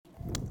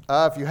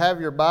If you have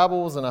your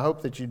Bibles, and I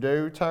hope that you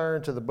do,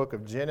 turn to the book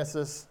of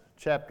Genesis,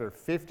 chapter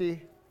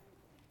 50.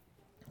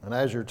 And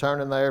as you're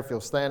turning there, if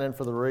you'll stand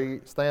for the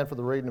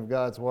reading of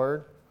God's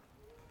Word.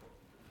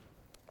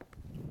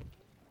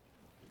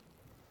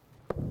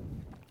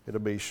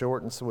 It'll be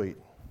short and sweet.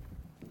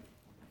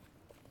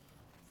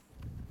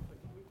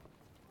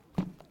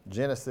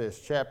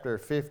 Genesis chapter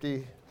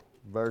 50,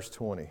 verse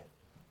 20.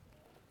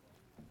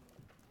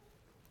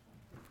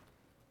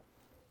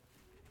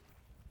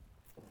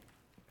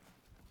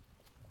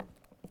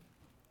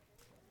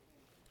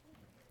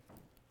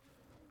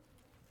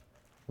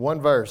 One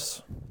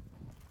verse.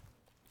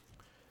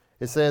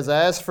 It says,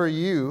 "As for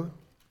you,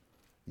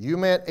 you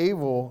meant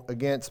evil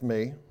against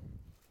me,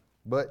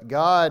 but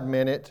God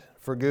meant it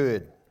for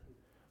good,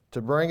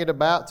 to bring it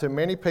about that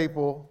many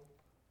people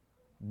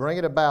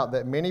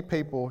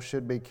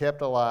should be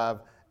kept alive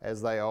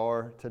as they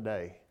are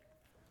today."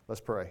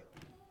 Let's pray.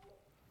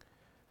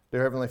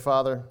 Dear Heavenly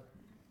Father,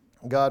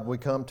 God, we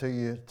come to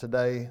you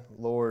today,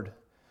 Lord,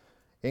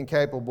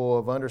 incapable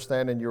of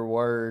understanding your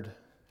word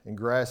and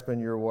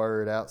grasping your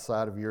word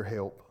outside of your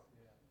help.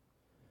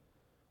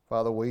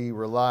 Father, we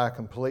rely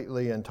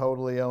completely and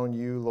totally on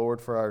you,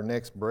 Lord, for our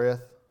next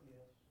breath.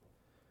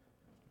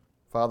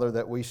 Father,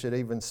 that we should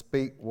even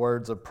speak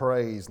words of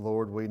praise,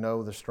 Lord, we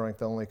know the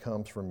strength only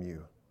comes from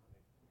you.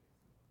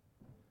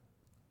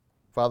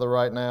 Father,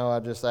 right now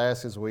I just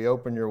ask as we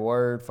open your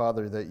word,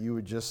 Father, that you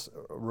would just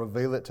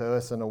reveal it to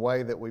us in a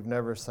way that we've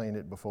never seen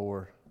it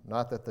before.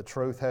 Not that the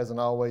truth hasn't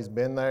always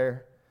been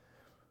there,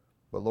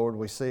 but Lord,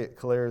 we see it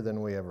clearer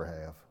than we ever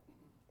have.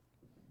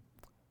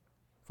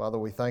 Father,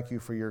 we thank you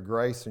for your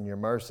grace and your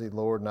mercy,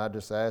 Lord, and I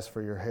just ask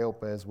for your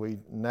help as we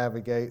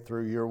navigate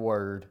through your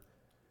word.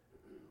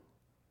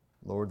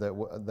 Lord,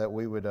 that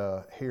we would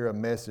hear a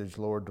message,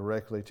 Lord,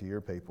 directly to your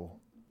people.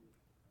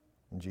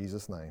 In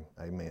Jesus' name,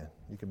 amen.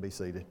 You can be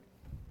seated.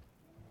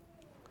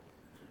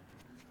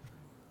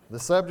 The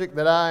subject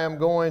that I am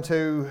going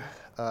to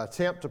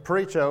attempt to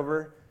preach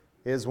over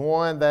is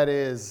one that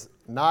is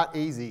not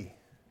easy.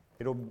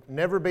 It'll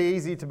never be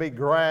easy to be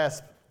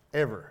grasped,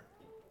 ever.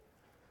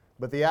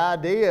 But the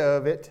idea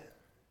of it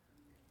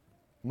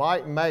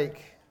might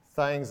make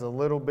things a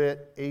little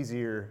bit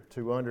easier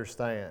to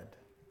understand.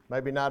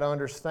 Maybe not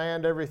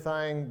understand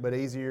everything, but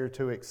easier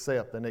to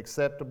accept, an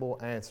acceptable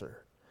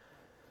answer.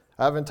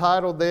 I've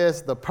entitled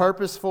this, "The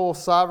Purposeful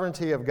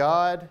Sovereignty of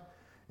God,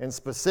 and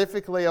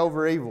specifically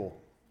over evil."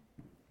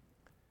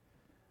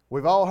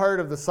 We've all heard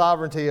of the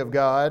sovereignty of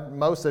God.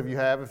 Most of you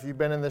have. If you've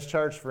been in this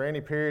church for any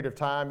period of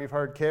time, you've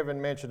heard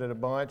Kevin mention it a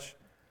bunch.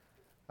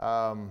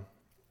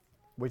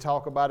 We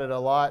talk about it a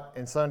lot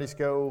in Sunday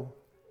school.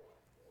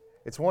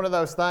 It's one of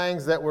those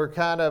things that we're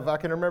I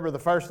can remember the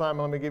first time,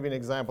 let me give you an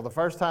example. The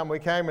first time we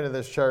came into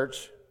this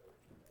church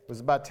was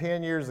about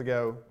 10 years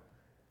ago.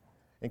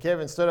 And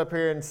Kevin stood up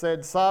here and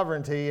said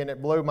sovereignty, and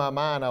it blew my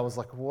mind. I was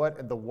like, what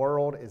in the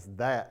world is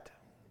that?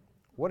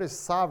 What is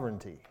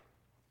sovereignty?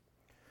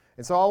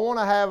 And so I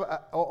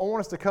want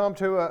us to come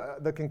to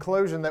the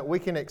conclusion that we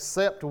can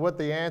accept what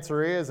the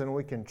answer is and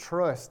we can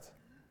trust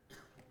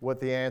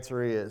what the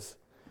answer is.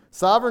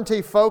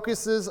 Sovereignty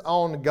focuses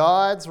on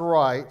God's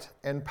right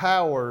and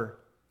power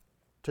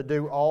to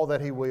do all that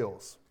He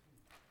wills.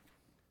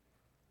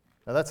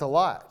 Now that's a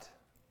lot.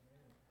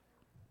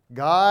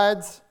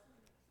 God's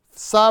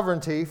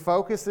sovereignty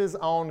focuses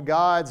on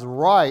God's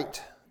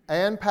right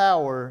and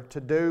power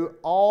to do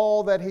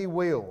all that He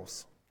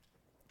wills.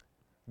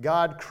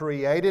 God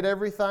created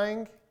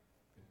everything.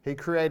 He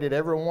created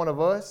every one of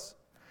us.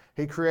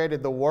 He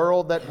created the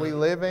world that we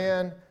live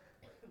in.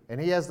 And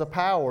He has the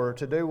power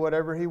to do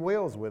whatever He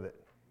wills with it.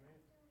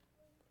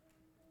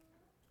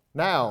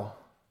 Now,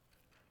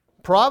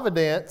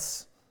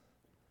 providence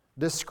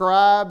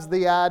describes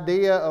the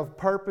idea of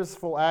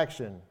purposeful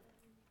action.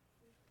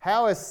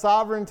 How is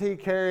sovereignty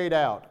carried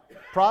out?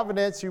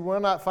 Providence you will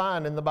not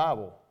find in the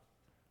Bible,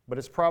 but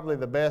it's probably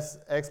the best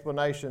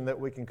explanation that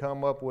we can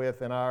come up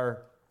with in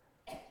our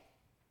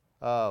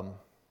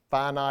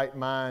finite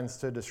minds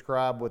to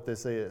describe what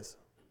this is.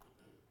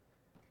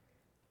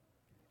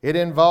 It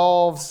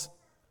involves,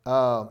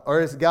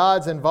 is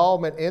God's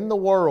involvement in the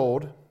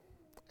world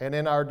and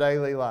in our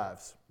daily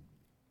lives.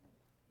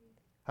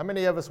 How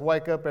many of us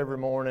wake up every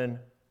morning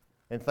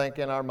and think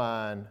in our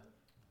mind,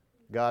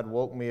 God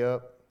woke me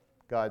up,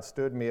 God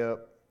stood me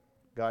up,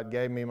 God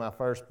gave me my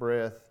first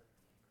breath,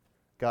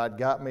 God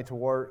got me to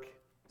work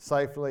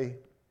safely,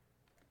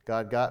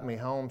 God got me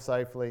home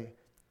safely,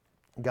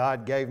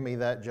 God gave me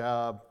that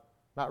job?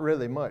 Not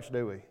really much,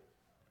 do we?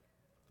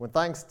 When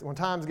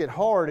times get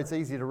hard, it's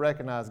easy to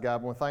recognize God.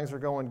 But when things are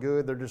going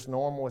good, they're just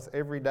normal. It's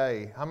every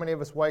day. How many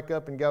of us wake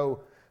up and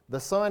go, the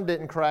sun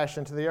didn't crash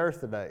into the earth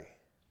today?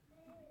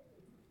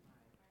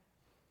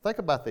 Think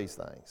about these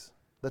things,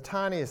 the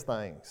tiniest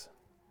things.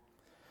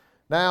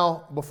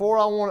 Now, before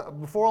I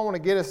want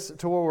to get us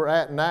to where we're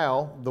at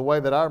now, the way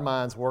that our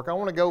minds work, I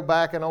want to go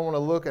back and I want to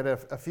look at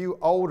a few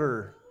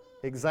older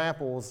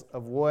examples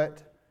of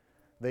what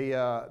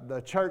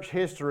the church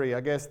history, I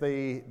guess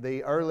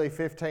the early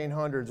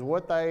 1500s,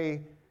 what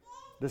they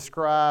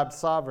described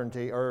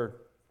sovereignty or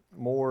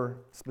more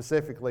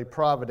specifically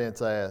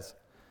providence as.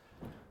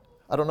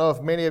 I don't know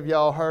if many of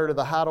y'all heard of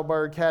the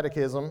Heidelberg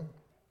Catechism.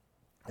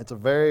 It's a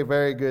very,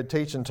 very good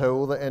teaching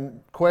tool.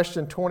 And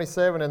question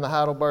 27 in the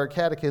Heidelberg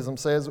Catechism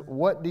says,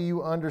 what do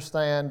you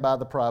understand by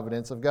the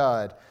providence of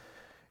God?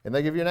 And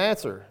they give you an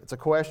answer. It's a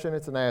question,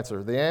 it's an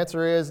answer. The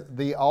answer is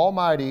the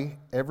almighty,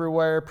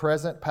 everywhere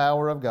present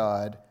power of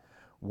God,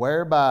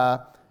 whereby,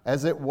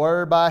 as it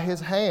were by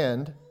his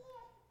hand,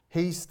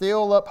 he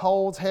still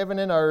upholds heaven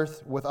and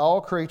earth with all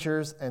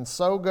creatures, and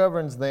so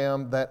governs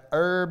them that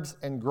herbs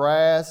and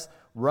grass,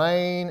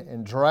 rain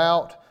and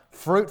drought,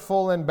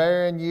 fruitful and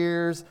barren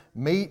years,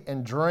 meat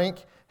and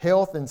drink,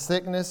 health and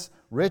sickness,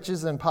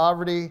 riches and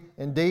poverty,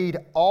 indeed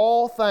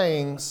all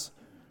things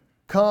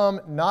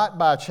come not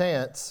by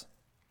chance,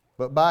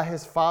 but by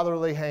his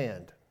fatherly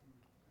hand.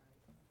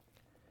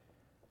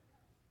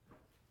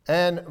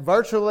 And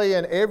virtually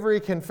in every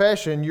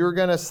confession, you're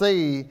going to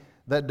see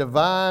that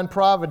divine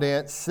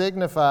providence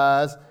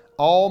signifies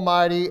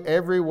almighty,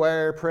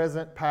 everywhere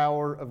present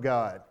power of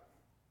God.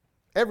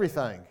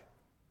 Everything.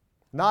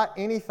 Not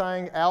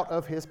anything out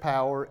of his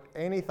power,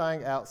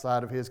 anything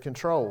outside of his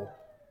control.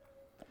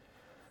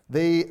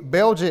 The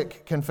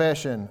Belgic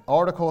Confession,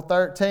 Article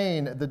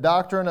 13, the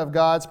doctrine of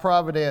God's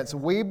providence.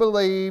 We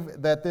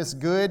believe that this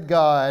good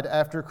God,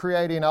 after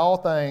creating all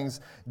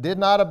things, did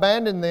not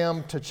abandon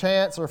them to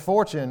chance or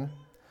fortune,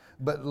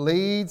 but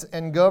leads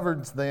and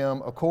governs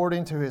them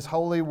according to his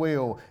holy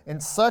will in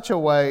such a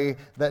way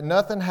that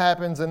nothing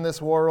happens in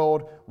this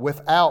world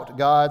without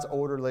God's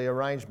orderly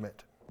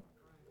arrangement.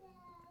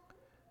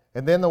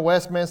 And then the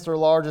Westminster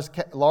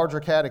Larger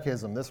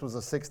Catechism. This was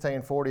a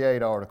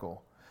 1648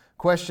 article.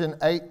 Question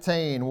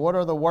 18, what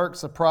are the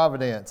works of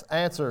providence?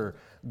 Answer,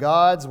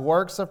 God's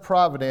works of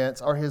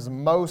providence are his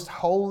most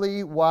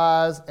holy,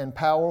 wise, and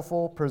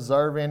powerful,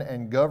 preserving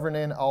and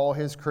governing all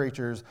his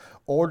creatures,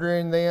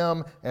 ordering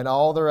them and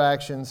all their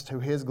actions to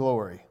his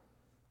glory.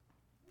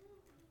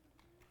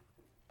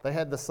 They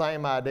had the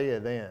same idea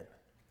then,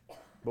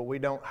 but we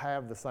don't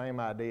have the same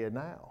idea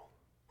now.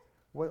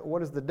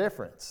 What is the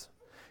difference?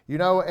 You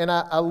know, and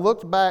I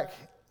looked back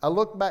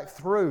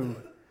through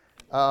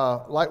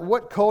like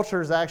what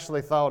cultures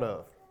actually thought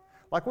of.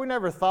 Like we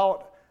never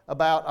thought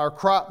about our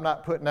crop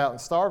not putting out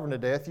and starving to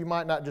death. You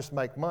might not just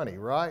make money,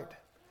 right?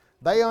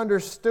 They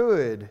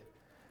understood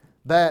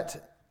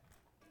that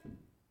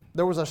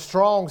there was a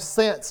strong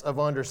sense of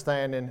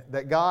understanding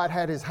that God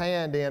had his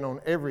hand in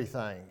on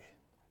everything.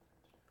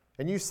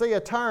 And you see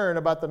a turn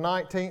about the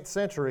 19th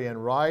century in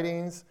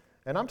writings,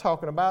 and I'm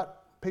talking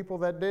about people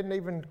that didn't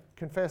even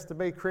confess to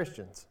be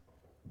Christians.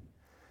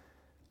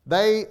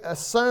 They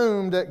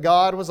assumed that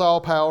God was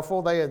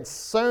all-powerful. They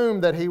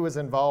assumed that he was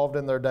involved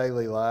in their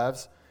daily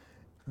lives.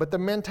 But the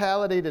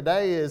mentality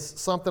today is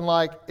something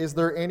like, is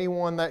there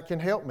anyone that can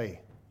help me?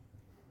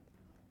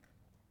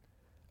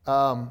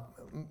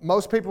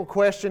 Most people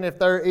question if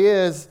there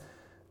is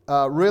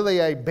really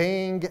a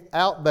being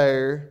out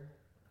there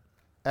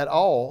at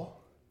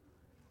all.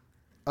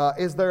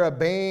 Is there a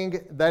being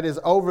that is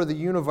over the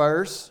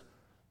universe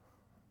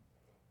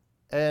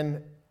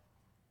and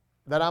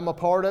that I'm a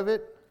part of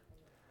it?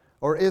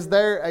 Or is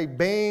there a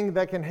being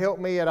that can help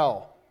me at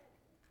all?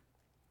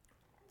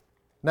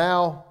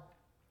 Now,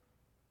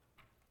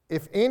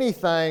 if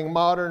anything,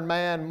 modern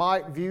man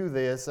might view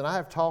this, and I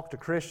have talked to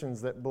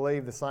Christians that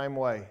believe the same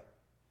way,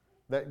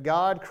 that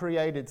God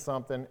created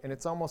something and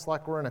it's almost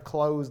like we're in a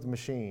closed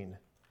machine.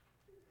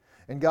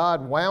 And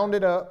God wound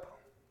it up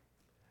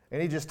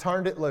and he just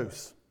turned it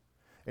loose.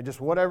 And just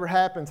whatever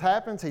happens,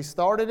 happens. He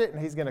started it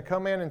and he's going to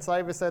come in and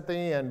save us at the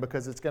end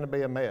because it's going to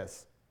be a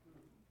mess.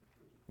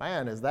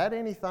 Man, is that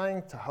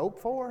anything to hope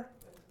for?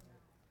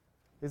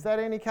 Is that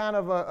any kind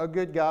of a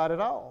good God at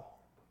all?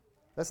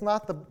 That's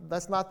not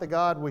the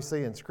God we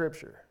see in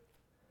Scripture.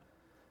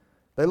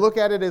 They look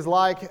at it as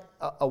like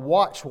a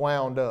watch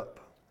wound up.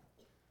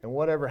 And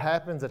whatever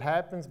happens, it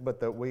happens, but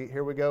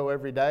here we go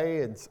every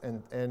day,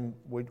 and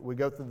we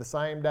go through the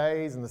same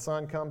days, and the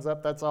sun comes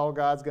up. That's all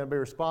God's going to be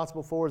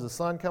responsible for is the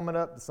sun coming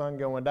up, the sun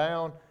going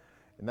down,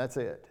 and that's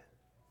it.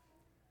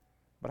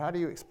 But how do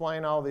you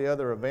explain all the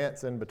other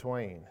events in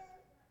between?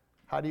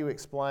 How do you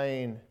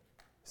explain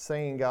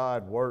seeing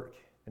God work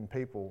in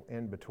people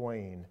in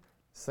between,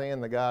 seeing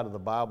the God of the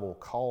Bible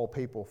call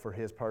people for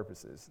his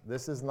purposes?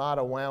 This is not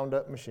a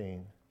wound-up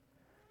machine.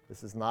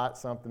 This is not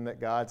something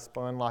that God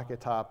spun like a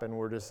top and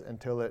we're just,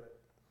 until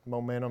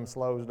momentum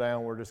slows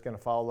down, we're just going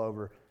to fall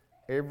over.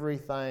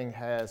 Everything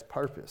has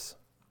purpose.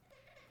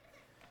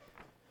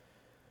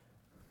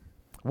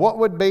 What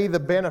would be the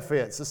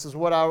benefits? This is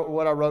what I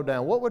wrote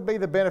down. What would be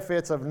the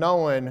benefits of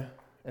knowing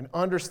and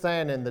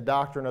understanding the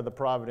doctrine of the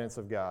providence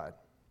of God?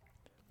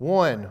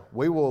 One,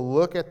 we will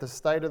look at the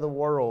state of the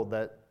world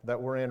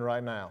that we're in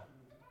right now,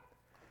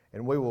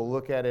 and we will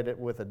look at it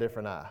with a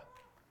different eye.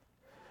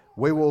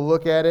 We will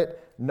look at it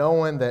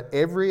knowing that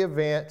every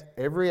event,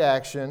 every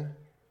action,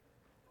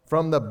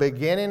 from the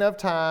beginning of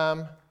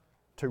time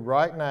to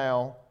right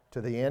now to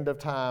the end of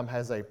time,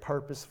 has a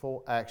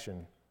purposeful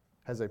action,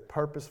 has a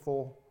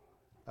purposeful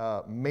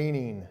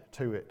meaning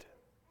to it.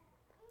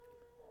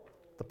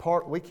 The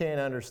part we can't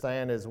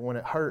understand is when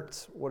it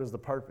hurts, what is the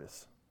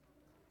purpose?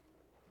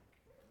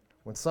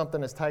 When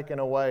something is taken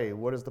away,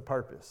 what is the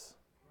purpose?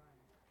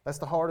 That's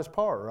the hardest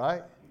part,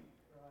 right?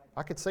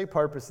 I could see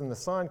purpose in the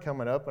sun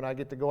coming up and I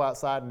get to go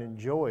outside and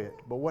enjoy it.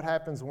 But what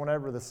happens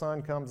whenever the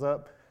sun comes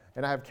up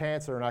and I have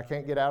cancer and I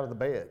can't get out of the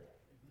bed?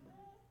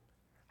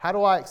 How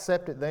do I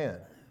accept it then?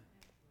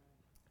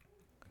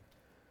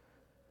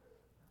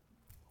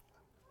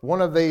 One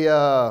of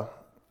the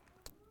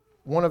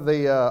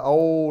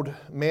old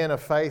men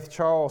of faith,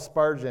 Charles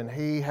Spurgeon,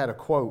 he had a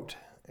quote,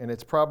 and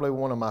it's probably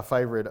one of my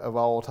favorite of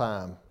all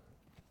time.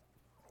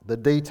 The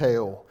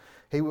detail.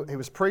 He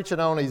was preaching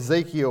on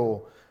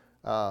Ezekiel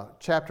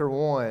chapter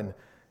 1,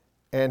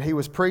 and he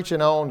was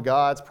preaching on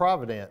God's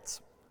providence.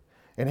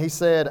 And he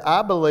said,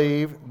 I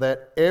believe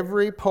that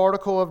every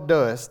particle of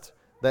dust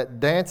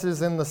that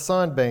dances in the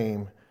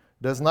sunbeam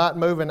does not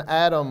move an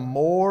atom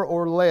more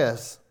or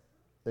less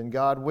than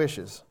God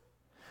wishes.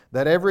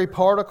 That every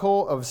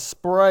particle of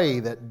spray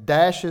that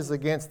dashes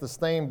against the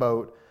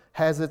steamboat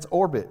has its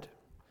orbit,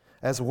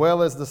 as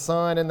well as the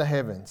sun in the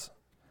heavens.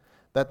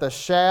 That the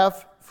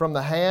shaft from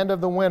the hand of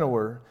the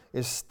winnower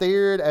is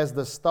steered as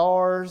the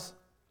stars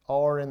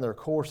are in their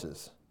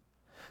courses.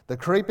 The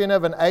creeping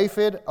of an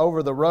aphid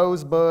over the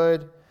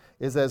rosebud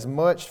is as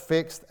much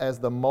fixed as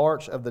the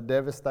march of the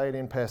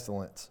devastating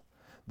pestilence.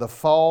 The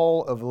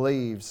fall of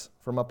leaves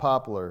from a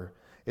poplar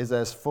is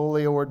as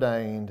fully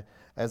ordained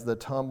as the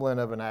tumbling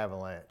of an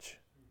avalanche.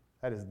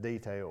 That is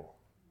detail.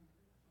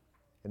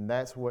 And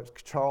that's what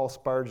Charles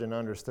Spurgeon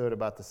understood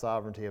about the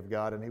sovereignty of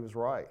God, and he was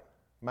right.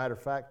 Matter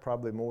of fact,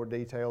 probably more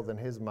detail than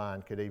his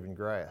mind could even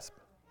grasp.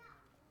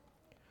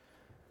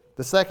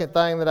 The second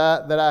thing that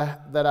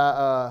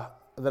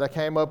I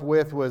came up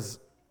with was,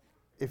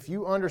 if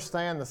you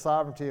understand the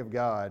sovereignty of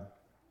God,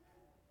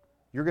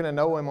 you're going to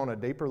know Him on a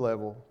deeper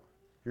level.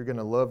 You're going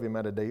to love Him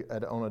on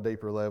a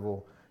deeper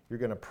level. You're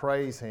going to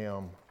praise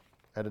Him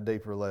at a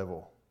deeper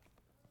level.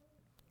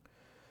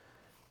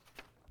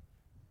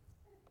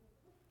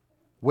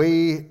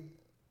 We're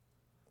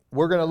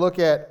going to look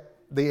at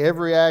the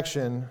every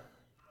action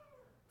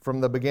from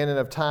the beginning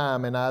of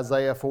time in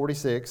Isaiah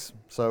 46.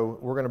 So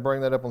we're going to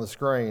bring that up on the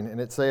screen. And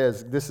it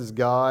says, this is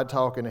God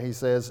talking, and He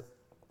says,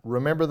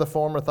 remember the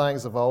former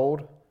things of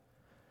old,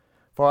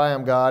 for I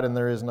am God and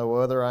there is no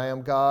other. I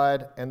am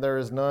God and there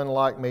is none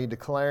like me,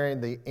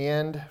 declaring the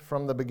end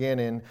from the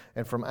beginning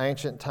and from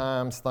ancient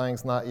times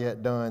things not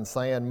yet done,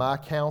 saying, my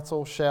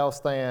counsel shall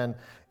stand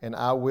and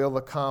I will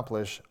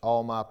accomplish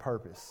all my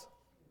purpose.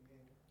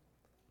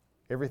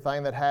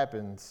 Everything that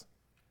happens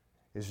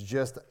is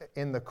just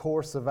in the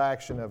course of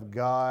action of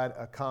God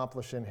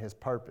accomplishing His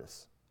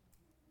purpose.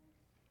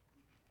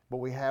 But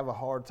we have a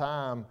hard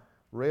time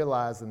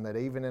realizing that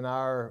even in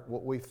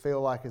what we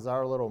feel like is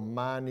our little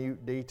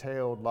minute,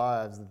 detailed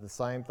lives, that the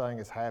same thing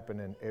is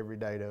happening every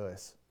day to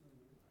us.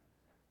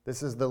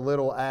 This is the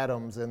little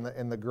atoms in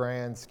the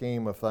grand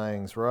scheme of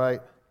things,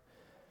 right?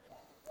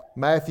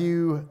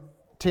 Matthew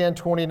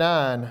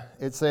 10:29,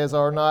 it says,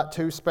 are not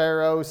 2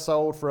 sparrows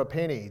sold for a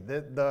penny?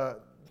 The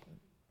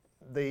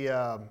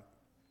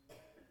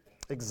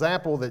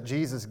example that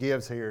Jesus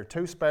gives here,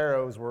 2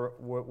 sparrows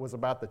was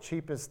about the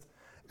cheapest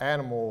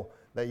animal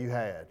that you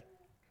had.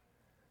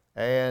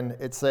 And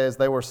it says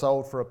they were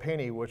sold for a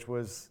penny, which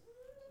was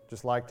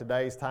just like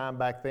today's time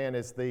back then.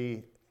 It's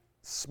the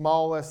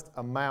smallest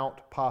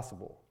amount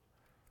possible.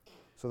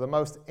 So the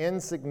most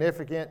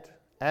insignificant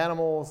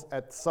animals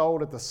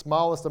sold at the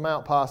smallest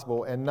amount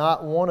possible, and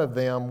not one of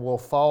them will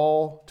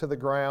fall to the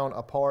ground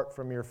apart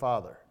from your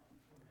Father.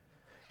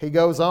 He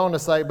goes on to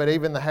say, but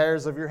even the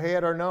hairs of your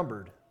head are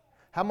numbered.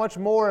 How much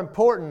more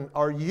important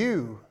are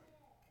you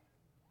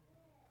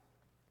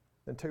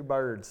than 2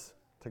 birds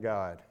to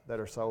God that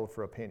are sold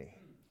for a penny?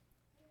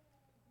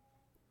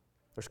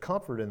 There's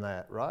comfort in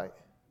that, right?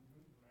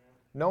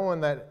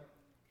 Knowing that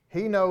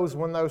He knows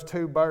when those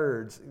 2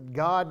 birds,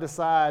 God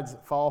decides,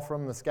 fall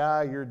from the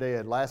sky, you're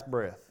dead, last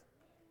breath.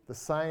 The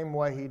same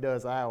way He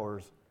does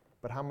ours,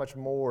 but how much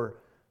more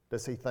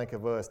does He think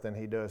of us than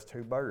He does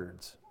 2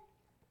 birds?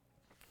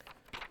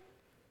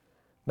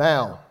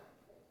 Now,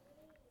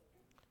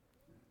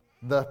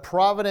 the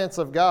providence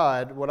of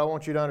God, what I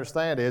want you to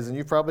understand is, and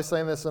you've probably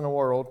seen this in the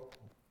world,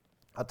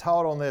 I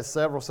taught on this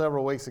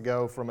several weeks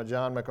ago from a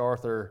John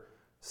MacArthur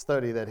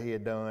study that he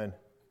had done.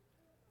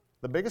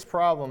 The biggest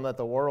problem that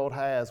the world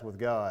has with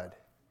God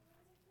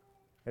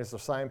is the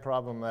same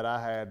problem that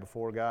I had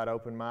before God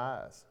opened my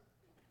eyes.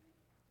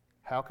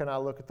 How can I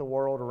look at the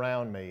world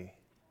around me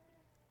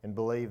and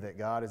believe that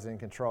God is in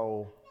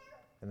control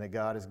and that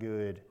God is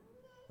good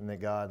and that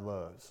God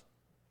loves?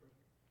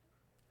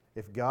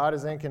 If God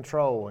is in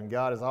control and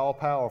God is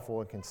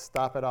all-powerful and can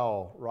stop it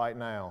all right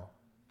now,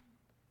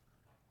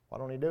 why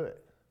don't He do it?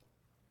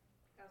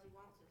 Because He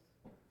wants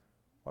us.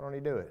 Why don't He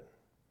do it?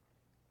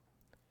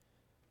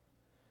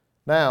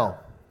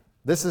 Now,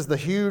 this is the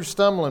huge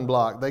stumbling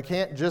block. They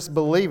can't just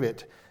believe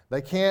it.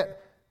 They can't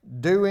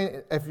do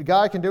it. If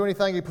God can do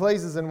anything He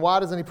pleases, then why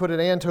doesn't He put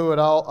an end to it,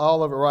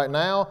 all of it right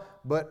now?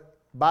 But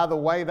by the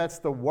way, that's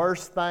the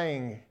worst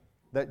thing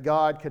that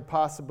God could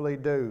possibly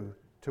do,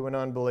 to an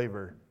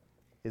unbeliever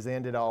is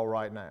end it all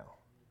right now.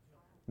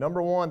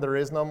 Number one, there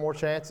is no more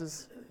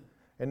chances.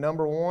 And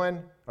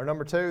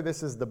number two,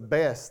 this is the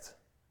best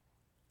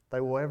they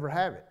will ever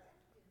have it.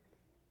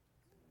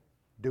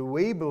 Do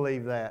we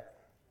believe that?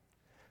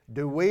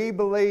 Do we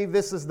believe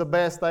this is the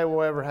best they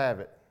will ever have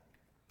it?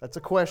 That's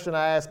a question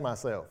I ask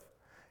myself.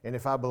 And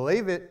if I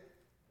believe it,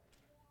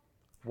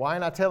 why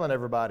ain't I telling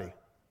everybody?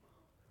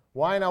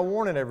 Why ain't I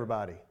warning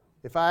everybody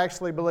if I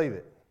actually believe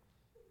it?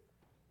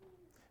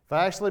 If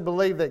I actually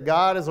believe that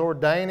God is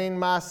ordaining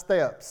my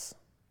steps,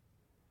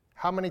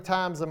 how many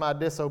times am I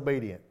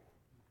disobedient?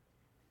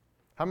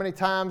 How many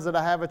times did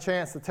I have a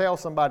chance to tell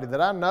somebody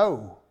that I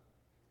know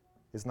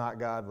is not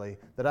godly,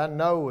 that I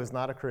know is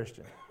not a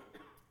Christian?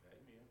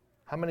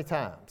 How many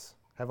times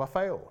have I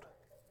failed?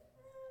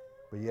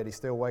 But yet He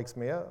still wakes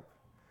me up.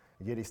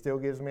 Yet He still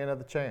gives me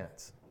another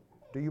chance.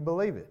 Do you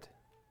believe it?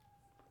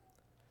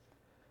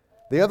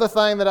 The other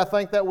thing that I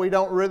think that we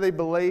don't really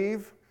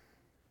believe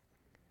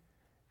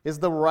is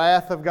the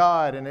wrath of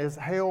God, and is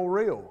hell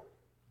real?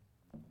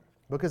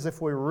 Because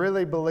if we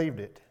really believed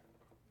it,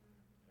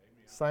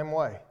 same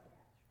way.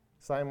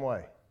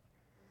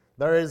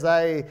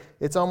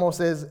 It's almost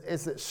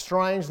it's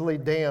strangely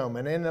dim,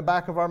 and in the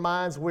back of our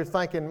minds we're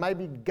thinking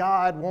maybe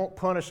God won't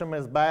punish them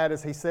as bad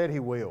as He said He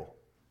will.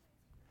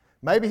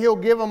 Maybe He'll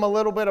give them a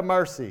little bit of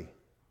mercy,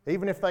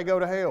 even if they go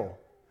to hell.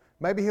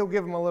 Maybe He'll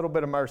give them a little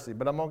bit of mercy,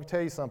 but I'm going to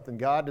tell you something,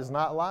 God does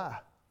not lie.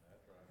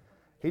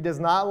 He does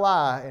not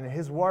lie, and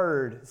His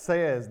Word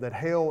says that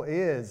hell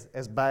is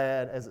as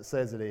bad as it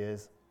says it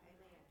is.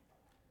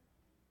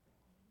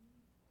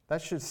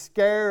 That should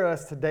scare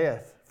us to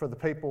death for the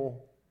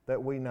people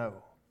that we know.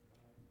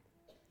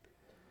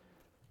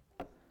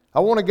 I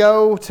want to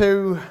go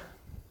to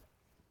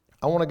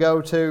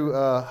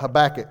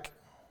Habakkuk.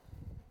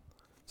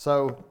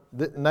 So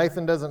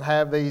Nathan doesn't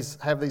have these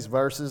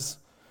verses,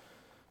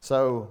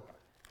 so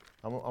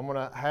I'm going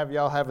to have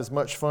y'all have as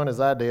much fun as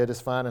I did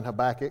as finding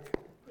Habakkuk.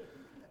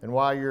 And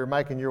while you're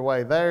making your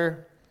way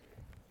there,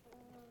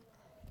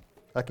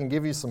 I can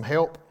give you some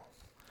help.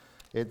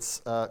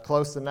 It's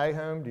close to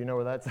Nahum. Do you know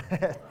where that's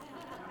at?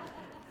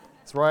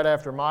 It's right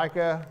after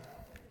Micah.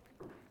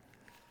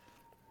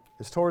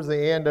 It's towards the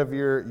end of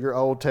your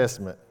Old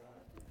Testament.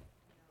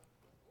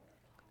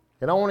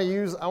 And I want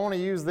to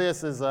use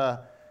this as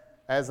a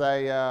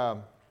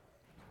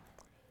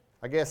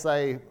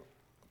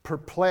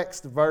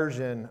perplexed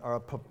version, or a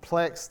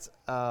perplexed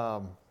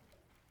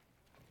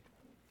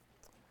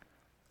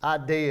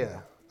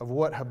idea of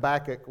what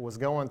Habakkuk was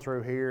going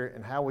through here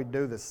and how we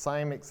do the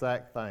same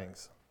exact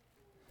things.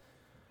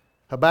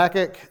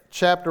 Habakkuk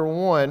chapter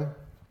 1,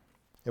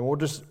 and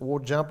we'll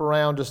jump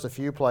around just a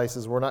few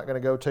places. We're not going to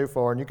go too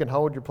far, and you can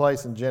hold your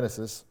place in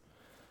Genesis.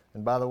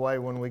 And by the way,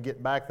 when we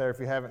get back there,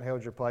 if you haven't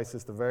held your place,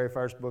 it's the very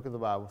first book of the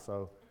Bible,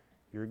 so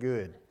you're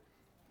good.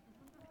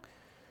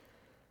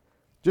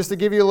 Just to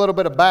give you a little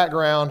bit of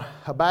background,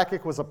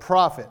 Habakkuk was a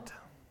prophet.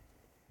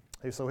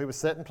 So he was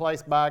set in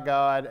place by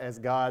God as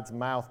God's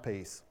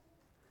mouthpiece.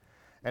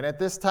 And at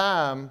this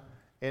time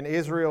in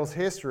Israel's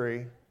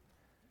history,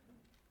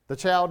 the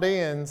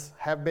Chaldeans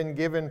have been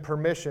given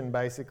permission,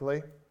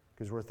 basically,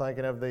 because we're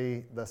thinking of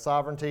the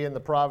sovereignty and the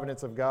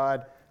providence of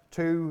God,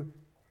 to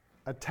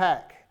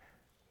attack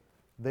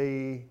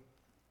the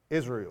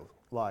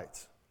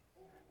Israelites.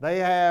 They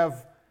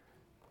have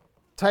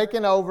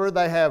taken over,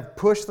 they have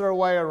pushed their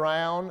way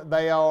around,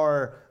 they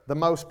are the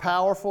most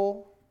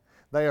powerful,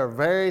 they are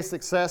very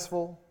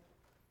successful.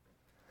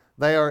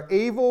 They are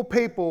evil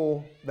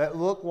people that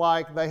look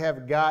like they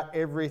have got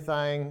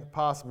everything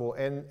possible.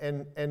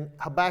 And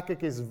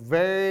Habakkuk is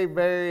very,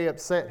 very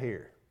upset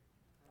here.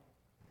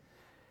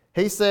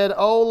 He said,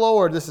 "O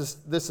Lord," this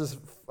is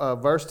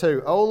verse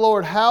 2, "O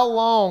Lord, how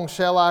long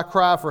shall I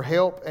cry for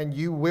help and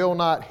you will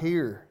not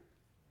hear?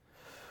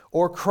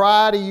 Or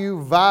cry to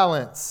you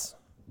violence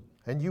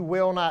and you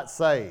will not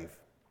save?"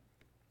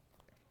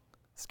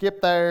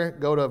 Skip there,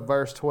 go to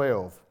verse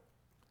 12.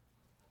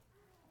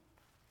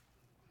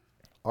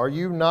 "Are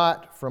you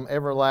not from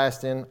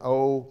everlasting,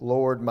 O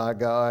Lord my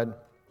God,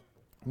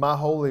 my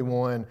Holy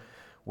One?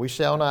 We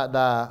shall not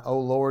die. O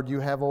Lord,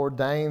 you have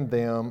ordained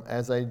them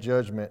as a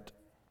judgment,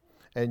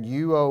 and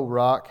you, O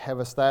rock,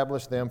 have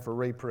established them for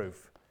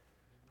reproof."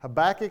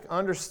 Habakkuk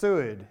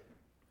understood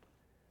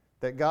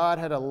that God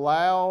had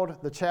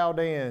allowed the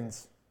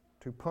Chaldeans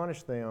to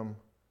punish them.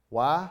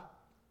 Why?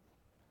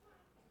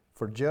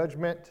 For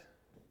judgment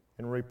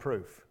and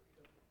reproof.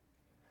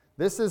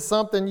 This is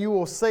something you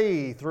will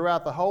see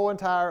throughout the whole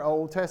entire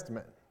Old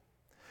Testament.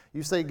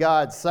 You see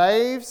God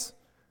saves,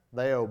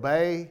 they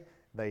obey,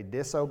 they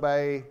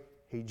disobey,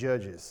 He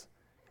judges.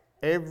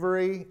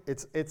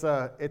 It's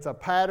a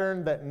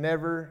pattern that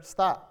never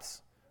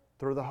stops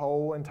through the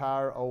whole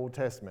entire Old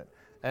Testament.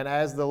 And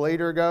as the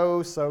leader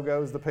goes, so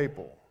goes the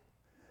people.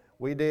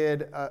 We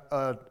did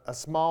a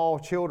small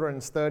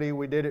children's study.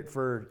 We did it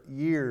for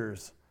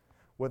years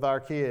with our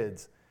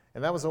kids.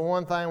 And that was the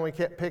one thing we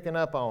kept picking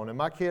up on. And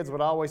my kids would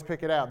always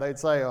pick it out. They'd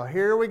say, "Oh,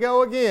 here we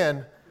go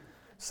again.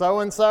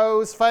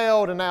 So-and-so's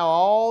failed, and now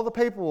all the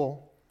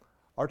people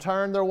or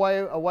turned their way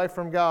away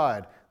from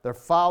God. They're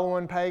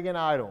following pagan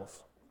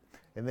idols.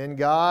 And then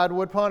God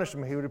would punish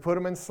them. He would put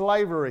them in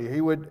slavery. He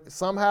would,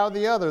 somehow or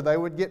the other, they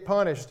would get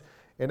punished.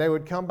 And they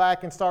would come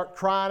back and start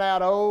crying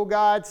out, "Oh,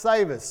 God,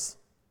 save us."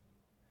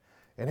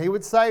 And He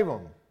would save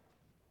them.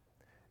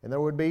 And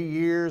there would be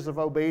years of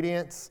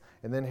obedience.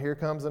 And then here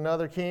comes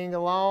another king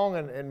along.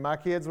 And my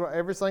kids were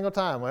every single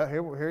time, "Well,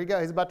 here he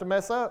goes. He's about to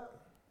mess up.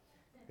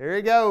 Here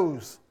he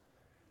goes."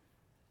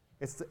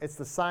 It's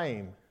the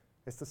same.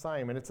 It's the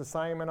same. And it's the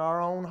same in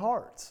our own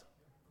hearts.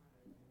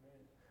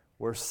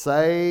 We're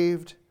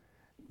saved.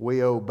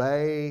 We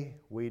obey.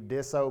 We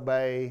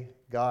disobey.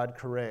 God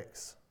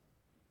corrects.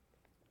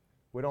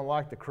 We don't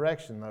like the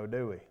correction, though,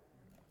 do we?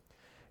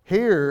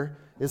 Here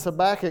is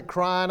Habakkuk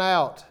crying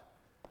out,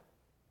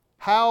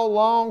 "How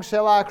long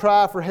shall I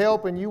cry for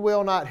help and you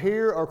will not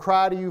hear, or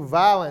cry to you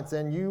violence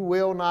and you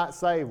will not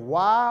save?"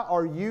 Why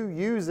are you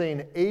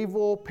using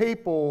evil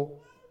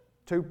people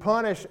to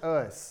punish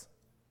us?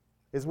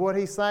 Is what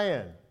he's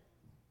saying.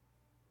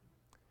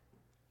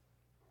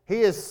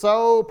 He is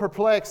so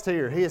perplexed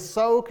here. He is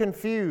so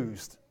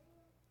confused.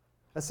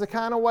 That's the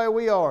kind of way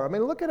we are. I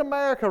mean, look at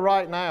America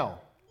right now.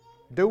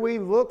 Do we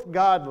look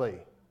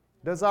godly?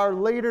 Does our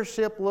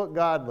leadership look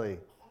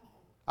godly?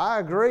 I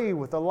agree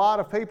with a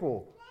lot of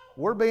people.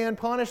 We're being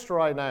punished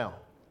right now.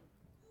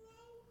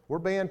 We're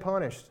being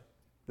punished.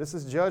 This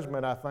is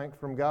judgment, I think,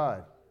 from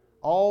God.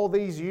 All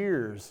these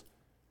years,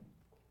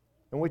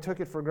 and we took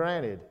it for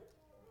granted.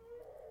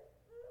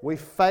 We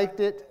faked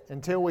it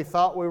until we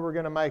thought we were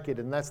going to make it,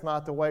 and that's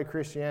not the way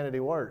Christianity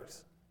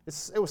works.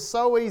 It was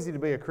so easy to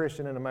be a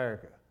Christian in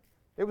America.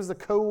 It was a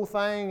cool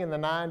thing in the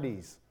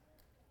 90s.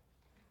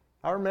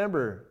 I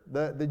remember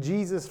the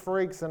Jesus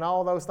freaks and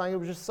all those things. It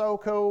was just so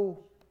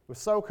cool. It was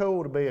so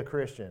cool to be a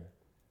Christian.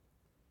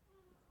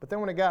 But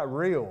then when it got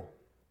real,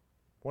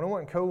 when it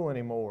wasn't cool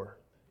anymore,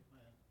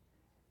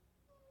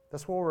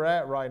 that's where we're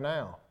at right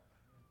now.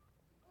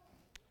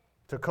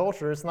 To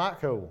culture, it's not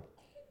cool.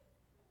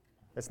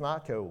 It's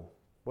not cool.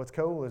 What's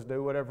cool is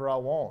do whatever I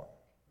want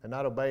and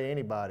not obey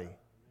anybody.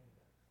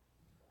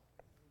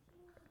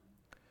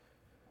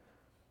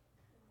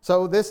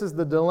 So this is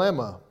the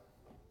dilemma.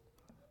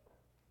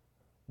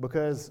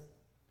 Because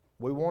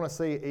we want to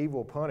see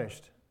evil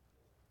punished,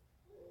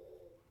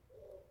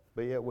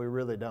 but yet we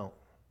really don't.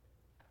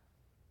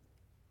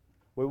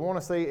 We want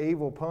to see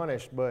evil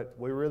punished, but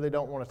we really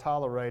don't want to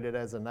tolerate it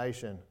as a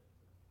nation.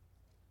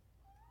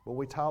 But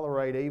we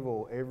tolerate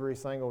evil every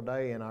single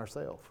day in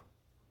ourselves.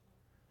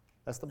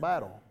 That's the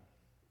battle.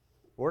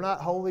 We're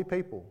not holy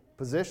people.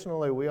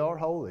 Positionally, we are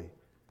holy.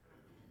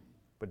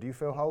 But do you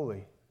feel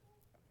holy?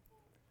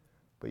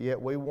 But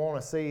yet we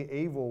want to see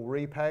evil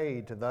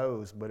repaid to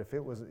those. But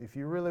if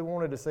you really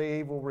wanted to see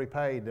evil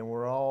repaid, then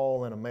we're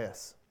all in a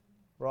mess.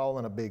 We're all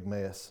in a big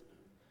mess.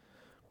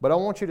 But I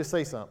want you to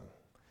see something.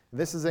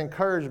 This is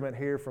encouragement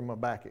here from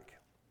Habakkuk.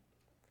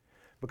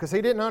 Because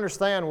he didn't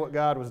understand what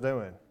God was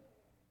doing.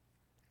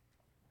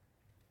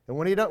 And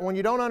when you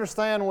don't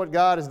understand what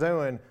God is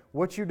doing,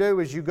 what you do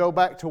is you go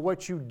back to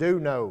what you do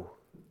know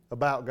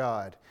about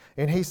God.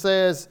 And he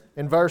says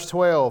in verse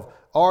 12,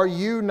 "Are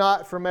you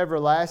not from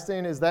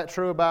everlasting?" Is that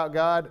true about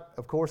God?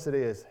 Of course it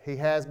is. He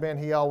has been,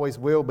 He always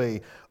will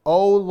be.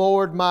 "O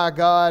Lord my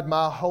God,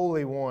 my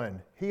Holy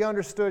One." He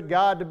understood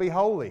God to be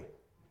holy.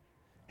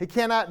 He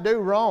cannot do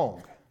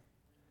wrong.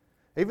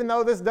 Even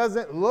though this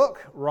doesn't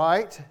look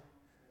right,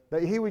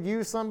 that He would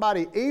use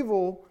somebody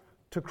evil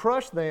to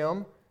crush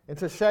them and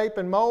to shape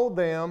and mold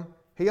them,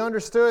 He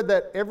understood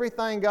that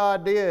everything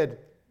God did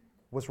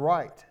was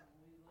right.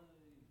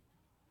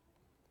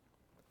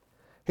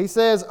 He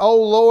says, "O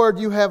Lord,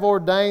 you have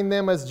ordained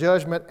them as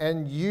judgment,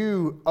 and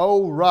you,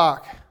 O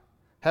rock,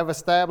 have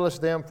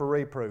established them for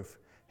reproof."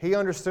 He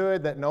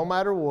understood that no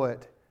matter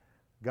what,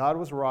 God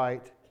was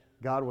right,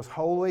 God was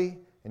holy,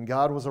 and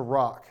God was a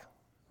rock.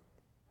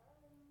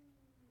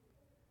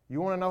 You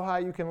want to know how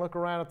you can look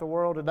around at the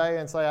world today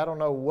and say, "I don't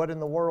know what in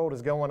the world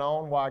is going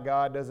on, why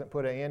God doesn't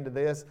put an end to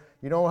this"?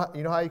 You know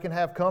how you can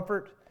have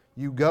comfort?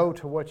 You go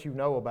to what you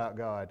know about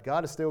God.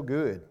 God is still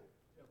good.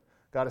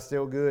 God is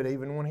still good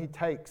even when He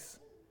takes.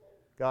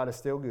 God is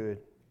still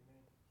good.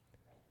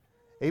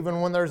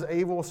 Even when there's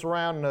evil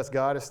surrounding us,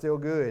 God is still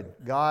good.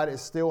 God is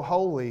still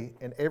holy,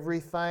 and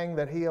everything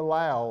that He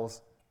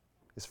allows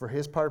is for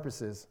His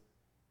purposes,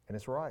 and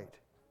it's right.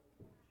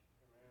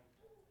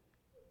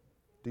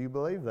 Do you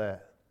believe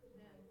that?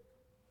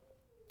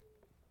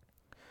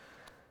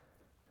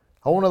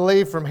 I want to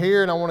leave from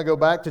here and I want to go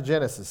back to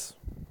Genesis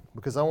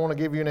because I want to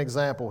give you an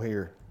example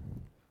here.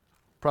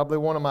 Probably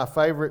one of my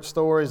favorite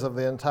stories of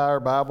the entire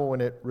Bible,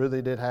 and it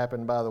really did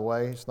happen, by the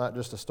way. It's not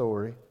just a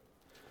story.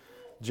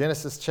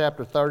 Genesis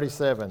chapter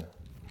 37.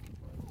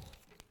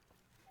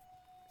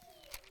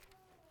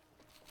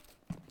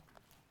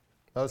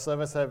 Most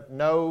of us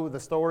know the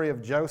story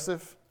of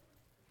Joseph.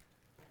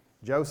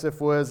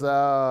 Joseph was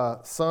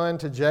son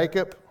to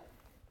Jacob.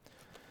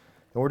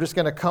 And we're just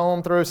going to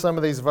comb through some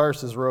of these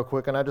verses real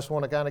quick, and I just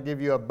want to kind of give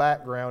you a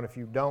background if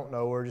you don't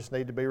know or just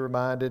need to be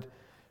reminded.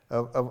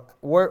 of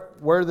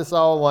where this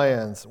all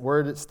lands.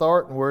 Where did it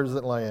start and where does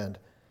it land?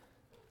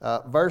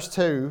 Verse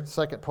 2,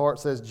 second part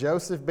says,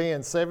 Joseph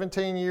being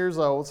 17 years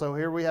old. So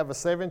here we have a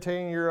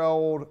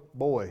 17-year-old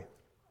boy.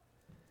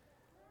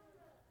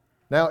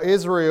 Now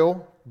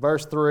Israel,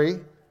 verse 3,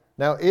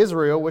 now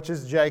Israel, which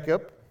is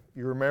Jacob,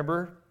 you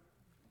remember,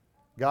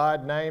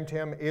 God named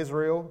him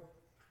Israel,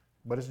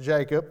 but it's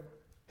Jacob,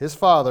 his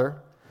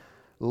father,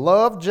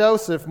 loved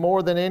Joseph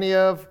more than any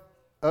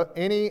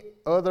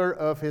other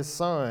of his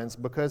sons,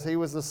 because he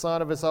was the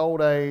son of his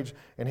old age,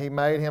 and he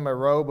made him a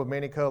robe of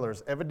many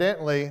colors.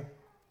 Evidently,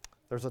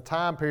 there's a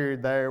time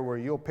period there where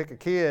you'll pick a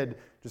kid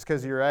just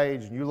because of your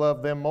age, and you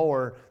love them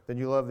more than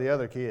you love the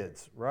other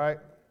kids, right?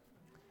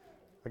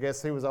 I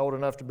guess he was old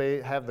enough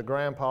to have the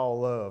grandpa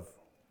love.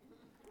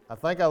 I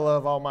think I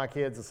love all my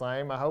kids the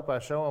same. I hope I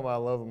show them I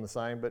love them the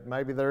same, but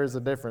maybe there is a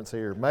difference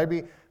here.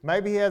 Maybe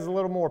he has a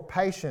little more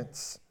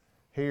patience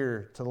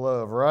here to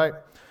love, right?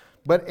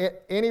 But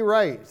at any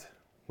rate,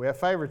 we have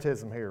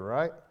favoritism here,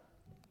 right?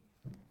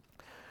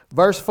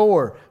 Verse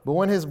 4, but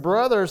when his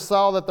brothers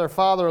saw that their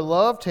father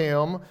loved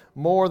him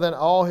more than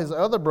all his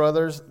other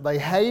brothers, they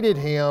hated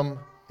him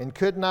and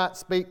could not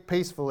speak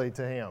peacefully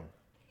to him.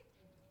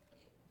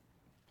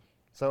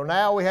 So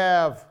now we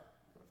have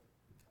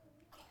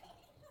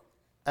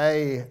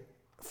a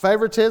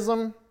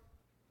favoritism,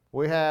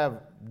 we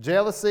have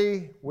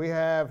jealousy, we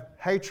have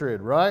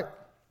hatred, right?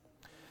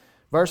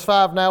 Verse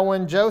 5,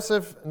 now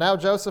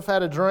Joseph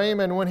had a dream,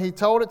 and when he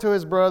told it to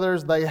his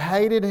brothers, they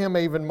hated him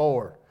even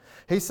more.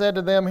 He said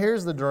to them,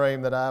 here's the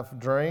dream that I've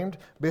dreamed.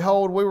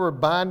 Behold, we were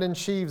binding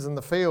sheaves in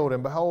the field,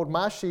 and behold,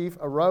 my sheaf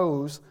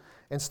arose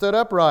and stood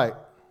upright.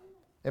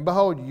 And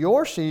behold,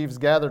 your sheaves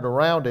gathered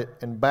around it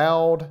and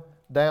bowed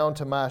down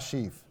to my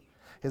sheaf.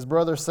 His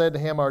brothers said to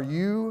him, are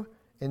you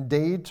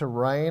indeed to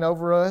reign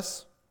over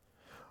us?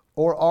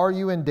 Or are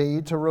you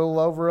indeed to rule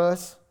over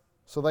us?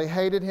 So they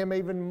hated him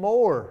even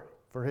more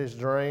for his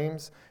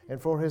dreams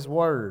and for his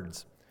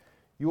words.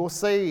 You will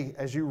see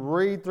as you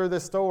read through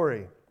this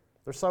story,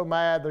 they're so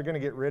mad they're going to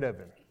get rid of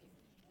him.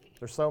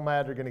 They're so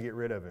mad they're going to get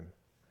rid of him.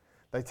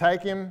 They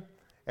take him,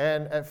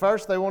 and at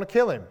first they want to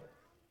kill him.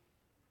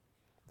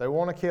 They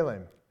want to kill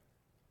him.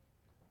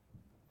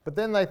 But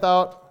then they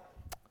thought,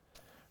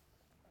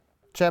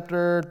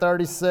 chapter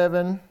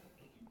 37,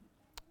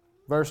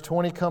 verse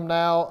 20, come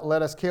now,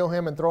 let us kill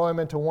him and throw him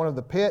into one of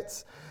the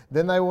pits.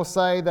 Then they will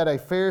say that a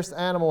fierce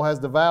animal has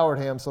devoured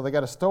him. So they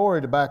got a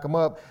story to back him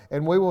up.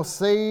 And we will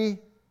see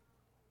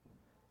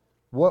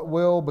what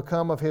will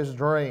become of his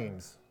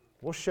dreams.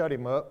 We'll shut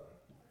him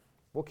up.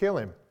 We'll kill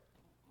him.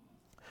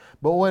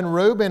 But when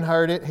Reuben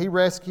heard it, he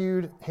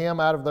rescued him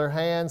out of their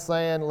hands,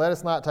 saying, let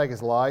us not take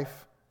his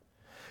life.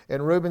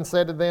 And Reuben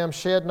said to them,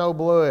 shed no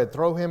blood.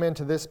 Throw him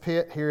into this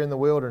pit here in the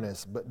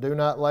wilderness, but do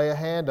not lay a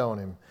hand on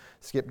him.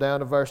 Skip down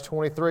to verse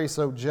 23.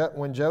 So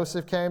when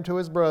Joseph came to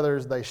his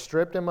brothers, they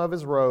stripped him of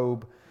his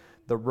robe,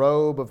 the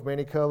robe of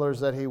many colors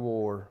that he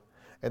wore,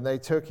 and they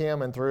took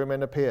him and threw him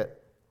in the pit.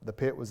 The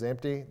pit was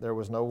empty. There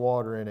was no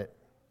water in it.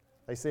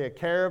 They see a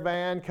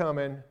caravan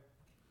coming,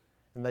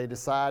 and they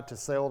decide to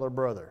sell their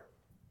brother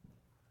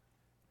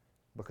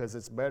because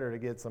it's better to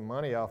get some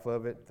money off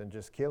of it than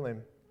just kill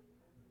him.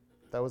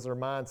 That was their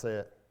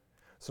mindset.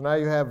 So now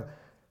you have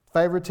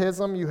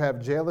favoritism, you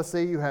have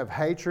jealousy, you have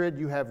hatred,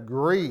 you have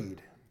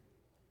greed.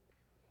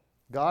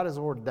 God is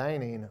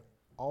ordaining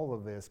all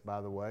of this,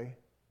 by the way.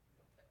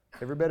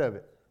 Every bit of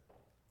it.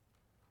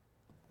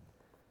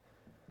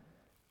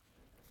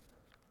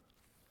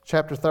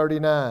 Chapter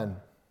 39.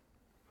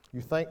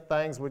 You think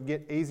things would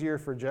get easier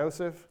for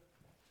Joseph,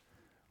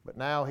 but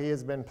now he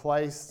has been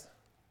placed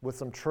with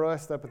some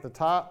trust up at the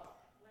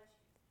top.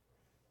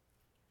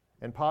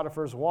 And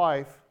Potiphar's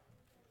wife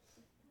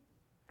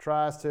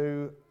tries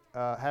to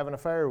have an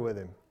affair with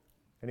him,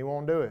 and he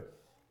won't do it.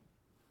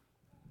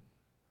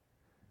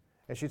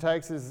 And she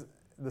takes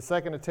the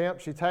second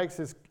attempt, she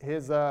takes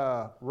his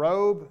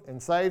robe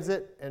and saves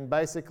it, and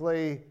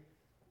basically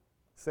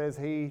says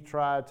he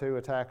tried to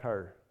attack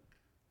her.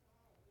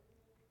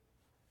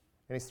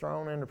 And he's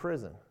thrown into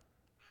prison.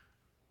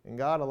 And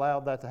God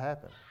allowed that to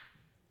happen.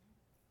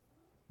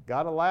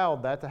 God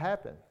allowed that to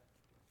happen.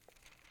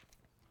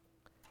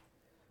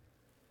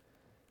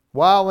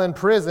 While in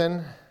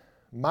prison,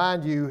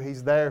 mind you,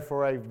 he's there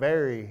for a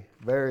very,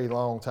 very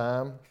long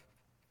time.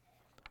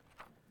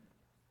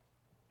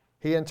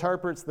 He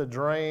interprets the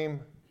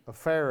dream of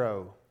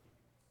Pharaoh.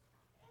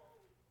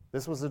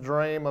 This was a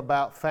dream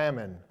about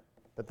famine,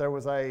 that there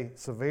was a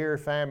severe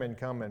famine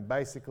coming.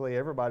 Basically,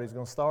 everybody's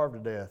going to starve to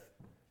death.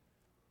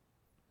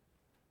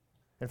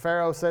 And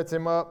Pharaoh sets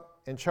him up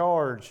in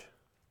charge,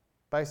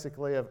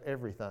 basically, of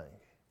everything.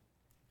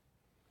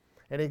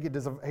 And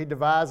he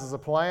devises a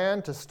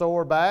plan to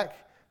store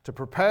back, to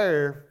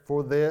prepare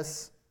for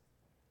this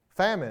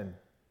famine.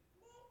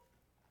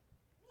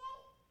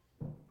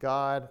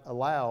 God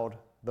allowed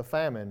the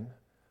famine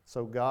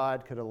so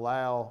God could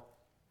allow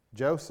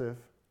Joseph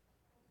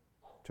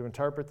to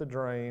interpret the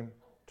dream,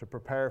 to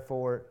prepare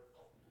for it.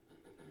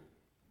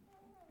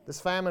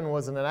 This famine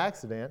wasn't an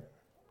accident.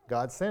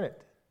 God sent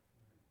it.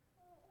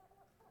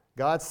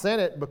 God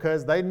sent it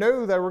because they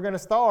knew they were going to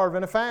starve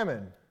in a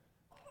famine.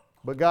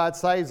 But God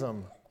saves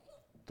them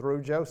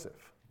through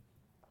Joseph.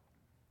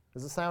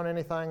 Does it sound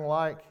anything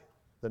like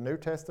the New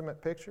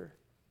Testament picture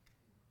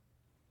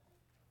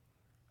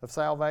of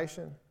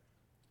salvation?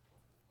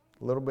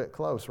 A little bit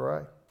close,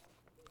 right?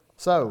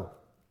 So,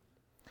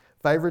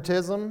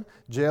 favoritism,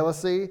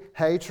 jealousy,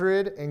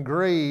 hatred, and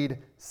greed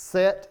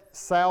set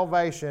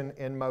salvation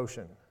in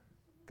motion.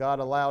 God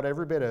allowed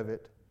every bit of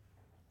it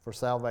for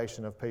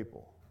salvation of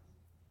people,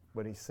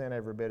 but He sent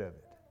every bit of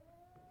it.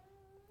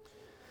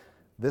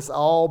 This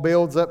all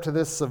builds up to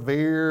this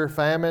severe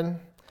famine.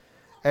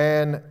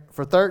 And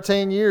for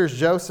 13 years,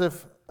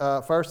 Joseph,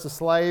 first a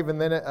slave and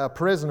then a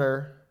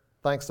prisoner,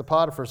 thanks to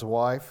Potiphar's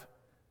wife,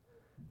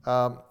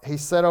 he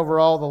set over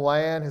all the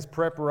land. His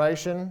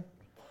preparation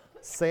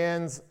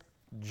sends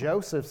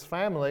Joseph's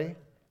family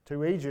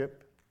to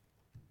Egypt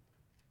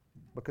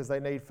because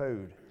they need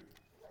food.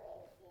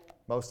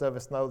 Most of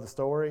us know the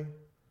story.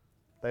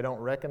 They don't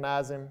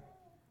recognize him,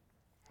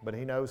 but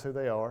he knows who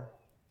they are.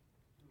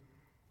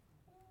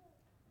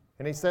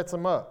 And he sets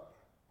them up.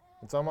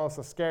 It's almost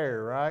a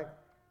scare, right?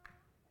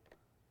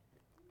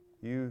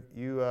 You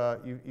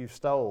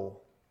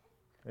stole.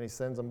 And he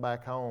sends them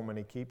back home, and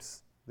he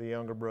keeps the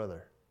younger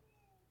brother.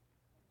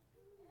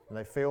 And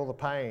they feel the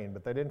pain,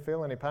 but they didn't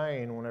feel any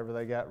pain whenever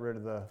they got rid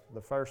of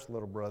the first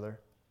little brother.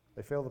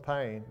 They feel the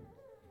pain.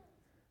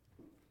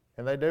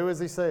 And they do as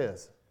he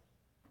says.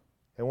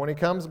 And when he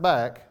comes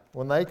back,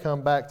 when they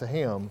come back to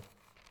him,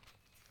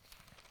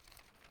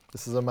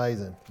 this is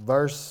amazing.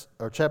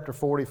 Chapter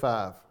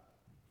 45.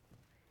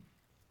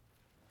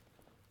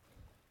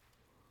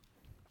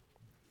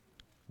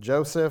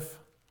 Joseph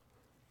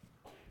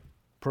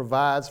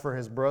provides for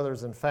his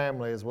brothers and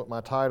family, is what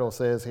my title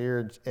says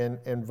here.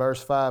 In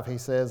verse 5, he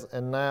says,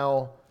 "And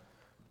now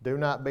do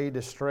not be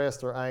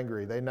distressed or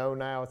angry." They know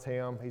now it's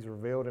him. He's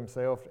revealed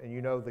himself, and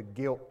you know the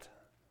guilt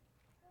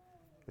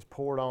is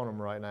poured on them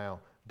right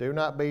now. "Do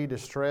not be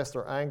distressed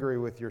or angry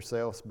with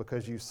yourselves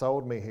because you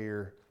sold me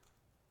here."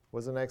 What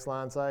does the next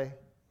line say?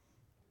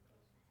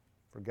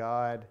 "For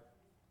God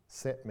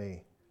sent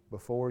me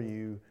before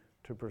you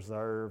to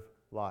preserve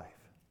life."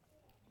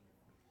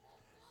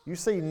 You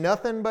see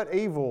nothing but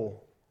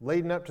evil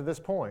leading up to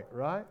this point,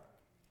 right?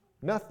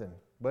 Nothing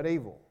but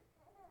evil.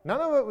 None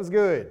of it was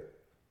good.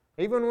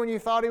 Even when you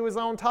thought he was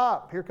on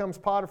top, here comes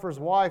Potiphar's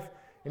wife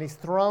and he's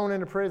thrown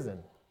into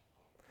prison.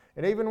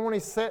 And even when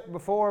he's set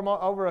before him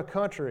over a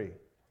country,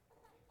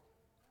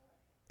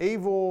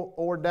 evil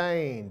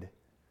ordained,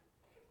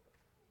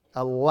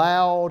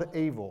 allowed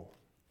evil.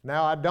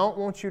 Now, I don't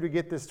want you to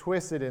get this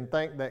twisted and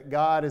think that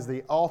God is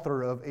the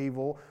author of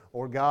evil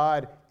or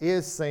God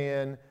is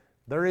sin.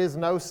 There is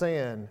no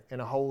sin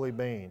in a holy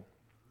being.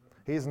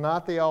 He is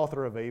not the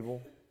author of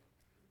evil,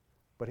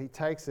 but He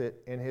takes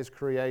it in His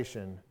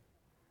creation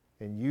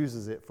and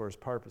uses it for His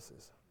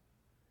purposes.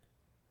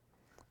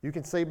 You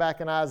can see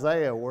back in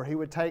Isaiah where He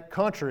would take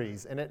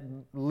countries, and it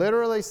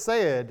literally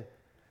said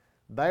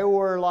they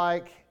were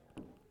like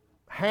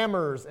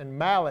hammers and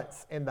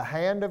mallets in the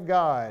hand of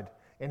God,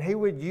 and He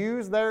would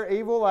use their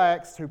evil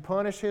acts to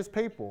punish His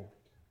people.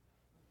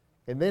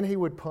 And then He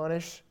would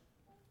punish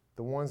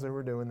the ones that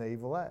were doing the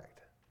evil act.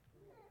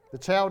 The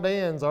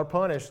Chaldeans are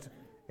punished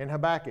in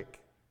Habakkuk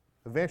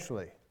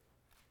eventually.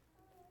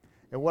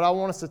 And what I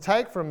want us to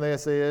take from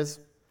this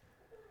is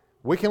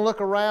we can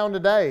look around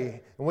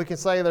today and we can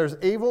say there's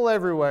evil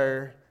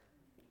everywhere,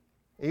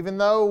 even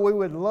though we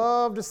would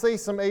love to see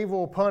some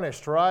evil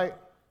punished, right?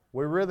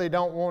 We really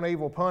don't want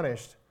evil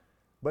punished.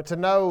 But to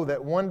know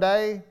that one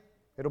day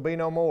it'll be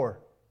no more.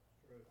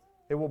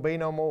 It will be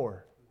no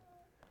more.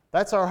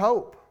 That's our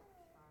hope.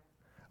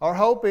 Our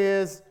hope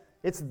is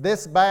it's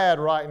this bad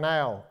right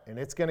now, and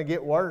it's going to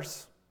get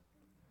worse.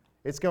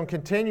 It's going to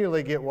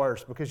continually get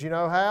worse because you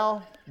know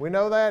how? We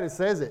know that. It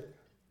says it.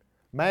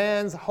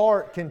 Man's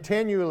heart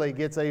continually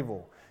gets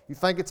evil. You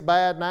think it's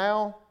bad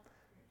now?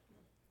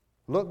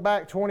 Look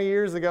back 20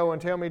 years ago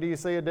and tell me, do you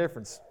see a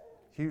difference?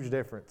 Huge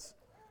difference.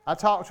 I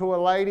talked to a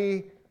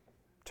lady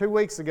 2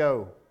 weeks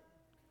ago,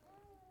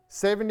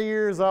 70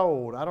 years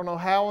old. I don't know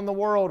how in the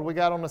world we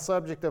got on the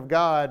subject of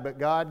God, but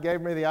God gave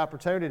me the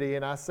opportunity,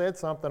 and I said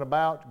something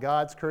about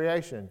God's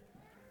creation.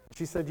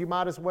 She said, "You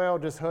might as well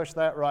just hush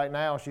that right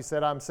now." She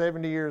said, "I'm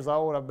 70 years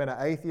old. I've been an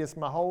atheist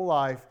my whole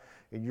life,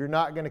 and you're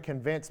not going to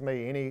convince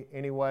me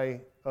any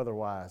way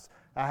otherwise.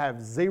 I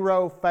have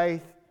zero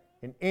faith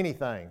in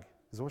anything,"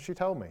 is what she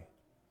told me.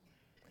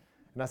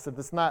 And I said,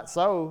 "That's not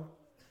so.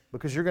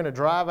 Because you're going to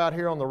drive out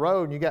here on the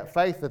road and you got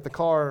faith that the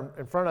car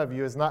in front of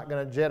you is not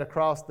going to jet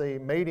across the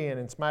median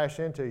and smash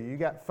into you. You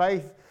got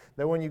faith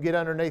that when you get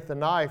underneath the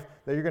knife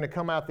that you're going to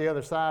come out the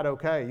other side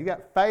okay. You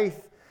got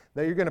faith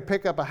that you're going to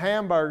pick up a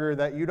hamburger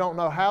that you don't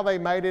know how they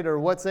made it or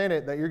what's in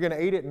it, that you're going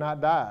to eat it and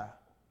not die.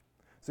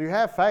 So you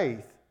have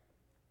faith."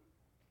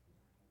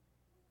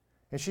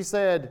 And she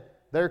said,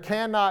 "There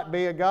cannot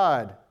be a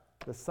God."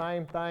 The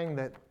same thing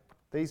that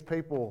these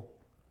people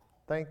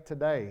think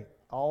today.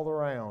 All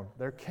around.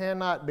 There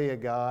cannot be a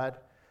God.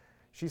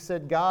 She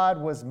said God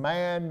was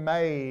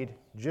man-made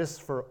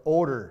just for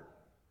order.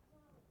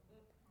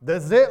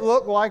 Does it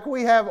look like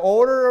we have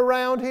order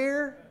around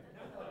here?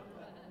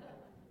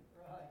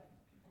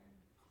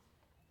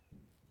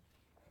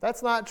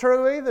 That's not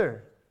true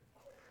either.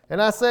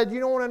 And I said, you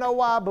don't want to know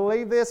why I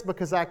believe this?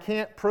 Because I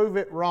can't prove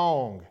it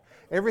wrong.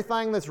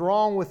 Everything that's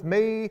wrong with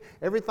me,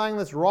 everything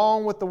that's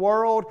wrong with the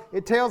world,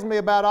 it tells me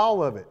about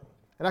all of it.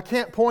 And I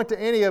can't point to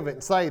any of it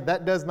and say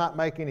that does not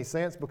make any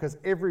sense, because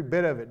every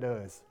bit of it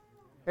does.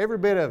 Every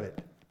bit of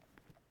it.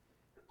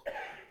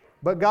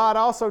 But God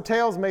also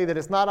tells me that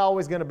it's not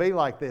always going to be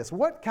like this.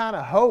 What kind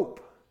of hope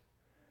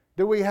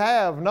do we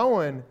have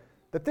knowing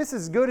that this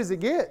is as good as it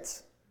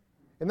gets?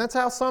 And that's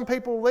how some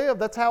people live.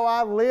 That's how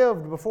I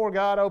lived before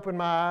God opened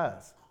my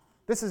eyes.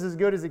 This is as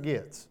good as it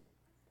gets.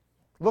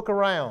 Look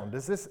around.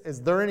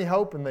 Is there any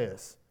hope in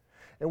this?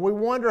 And we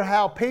wonder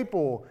how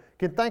people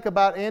can think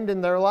about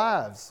ending their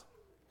lives.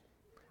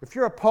 If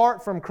you're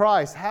apart from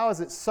Christ, how is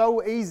it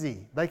so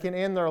easy they can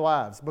end their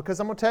lives? Because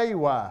I'm going to tell you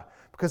why.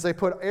 Because they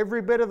put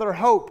every bit of their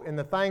hope in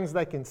the things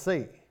they can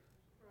see.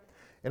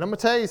 And I'm going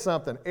to tell you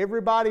something.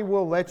 Everybody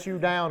will let you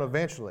down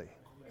eventually.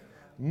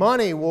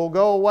 Money will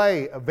go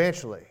away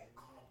eventually.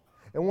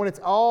 And when it's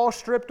all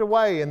stripped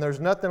away and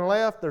there's nothing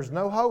left, there's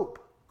no hope.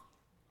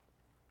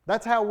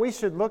 That's how we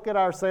should look at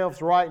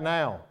ourselves right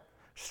now.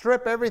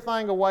 Strip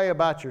everything away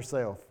about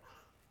yourself.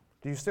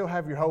 Do you still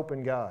have your hope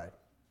in God?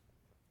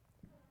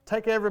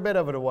 Take every bit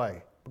of it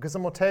away. Because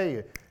I'm going to tell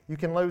you, you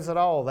can lose it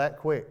all that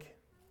quick.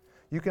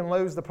 You can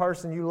lose the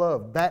person you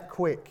love that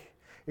quick.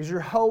 Is your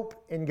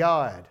hope in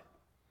God?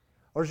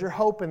 Or is your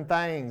hope in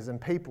things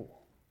and people?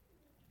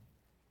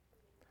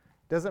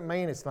 Doesn't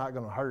mean it's not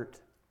going to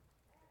hurt.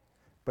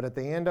 But at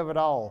the end of it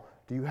all,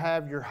 do you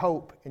have your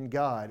hope in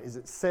God? Is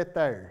it set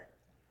there?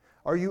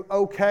 Are you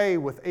okay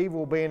with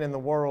evil being in the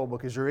world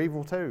because you're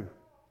evil too?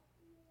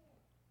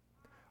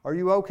 Are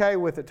you okay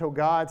with it till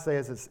God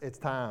says it's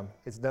time,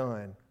 it's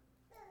done?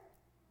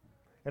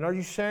 And are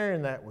you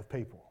sharing that with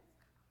people?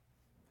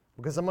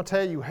 Because I'm going to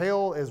tell you,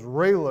 hell is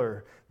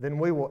realer than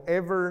we will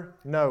ever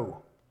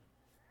know.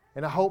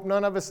 And I hope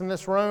none of us in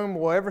this room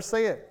will ever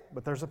see it,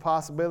 but there's a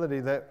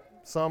possibility that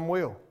some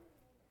will.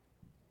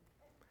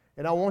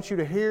 And I want you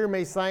to hear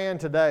me saying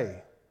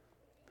today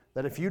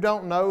that if you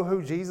don't know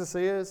who Jesus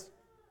is,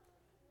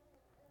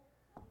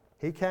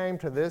 He came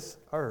to this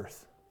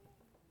earth,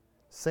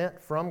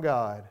 sent from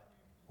God,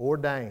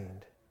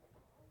 ordained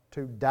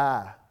to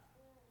die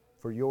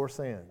for your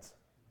sins.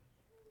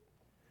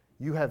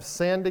 You have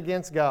sinned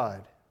against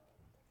God.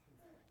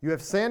 You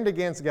have sinned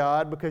against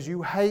God because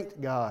you hate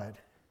God.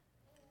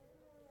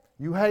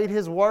 You hate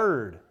His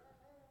Word.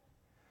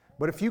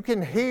 But if you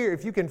can hear,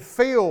 if you can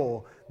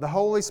feel the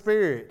Holy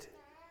Spirit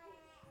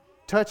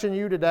touching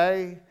you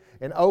today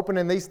and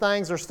opening, these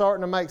things are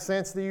starting to make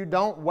sense to you,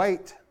 don't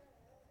wait.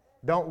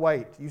 Don't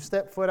wait. You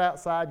step foot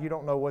outside, you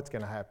don't know what's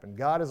going to happen.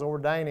 God is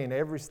ordaining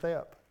every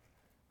step.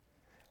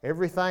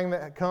 Everything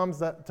that comes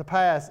to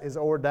pass is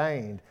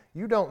ordained.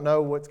 You don't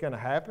know what's going to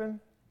happen.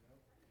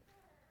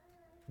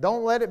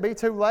 Don't let it be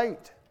too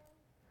late.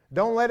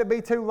 Don't let it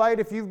be too late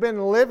if you've been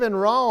living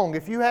wrong.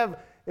 If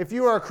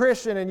you are a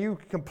Christian and you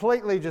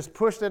completely just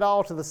pushed it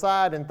all to the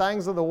side and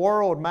things of the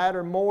world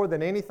matter more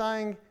than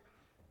anything,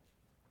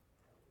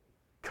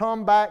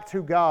 come back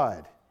to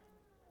God.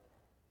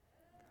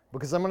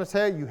 Because I'm going to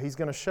tell you, He's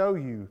going to show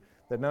you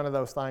that none of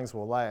those things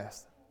will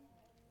last.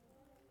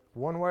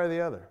 One way or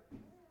the other.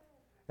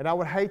 And I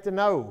would hate to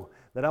know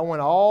that I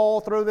went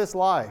all through this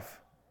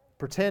life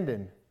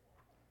pretending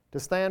to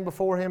stand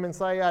before Him and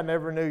say, I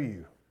never knew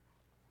you.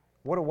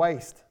 What a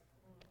waste.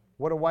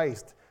 What a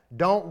waste.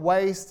 Don't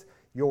waste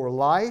your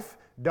life.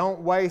 Don't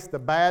waste the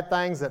bad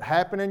things that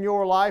happen in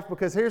your life,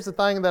 because here's the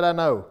thing that I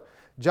know.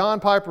 John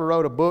Piper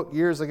wrote a book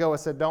years ago that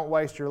said, don't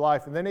waste your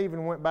life. And then he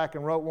even went back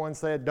and wrote one that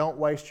said, don't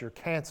waste your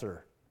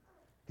cancer.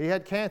 He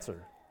had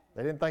cancer.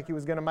 They didn't think he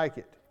was going to make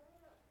it.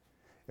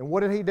 And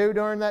what did he do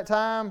during that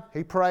time?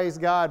 He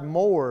praised God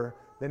more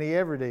than he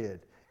ever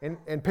did.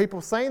 And people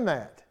seen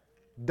that.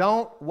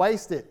 Don't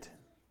waste it.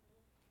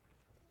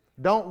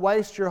 Don't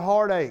waste your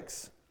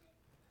heartaches.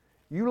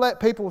 You let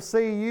people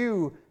see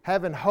you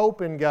having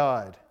hope in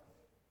God.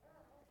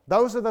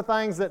 Those are the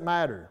things that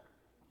matter.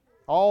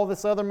 All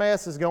this other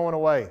mess is going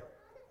away.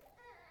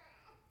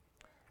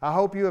 I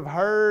hope you have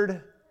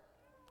heard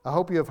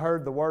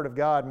the Word of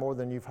God more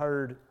than you've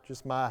heard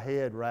just my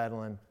head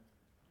rattling.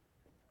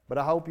 But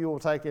I hope you will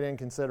take it in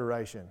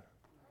consideration.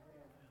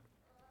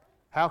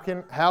 How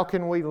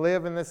can we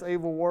live in this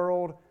evil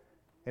world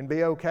and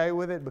be okay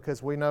with it?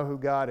 Because we know who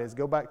God is.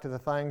 Go back to the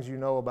things you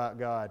know about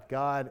God.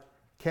 God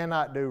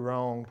cannot do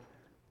wrong.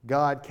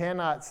 God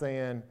cannot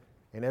sin.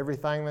 And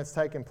everything that's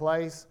taking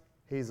place,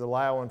 He's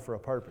allowing for a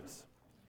purpose.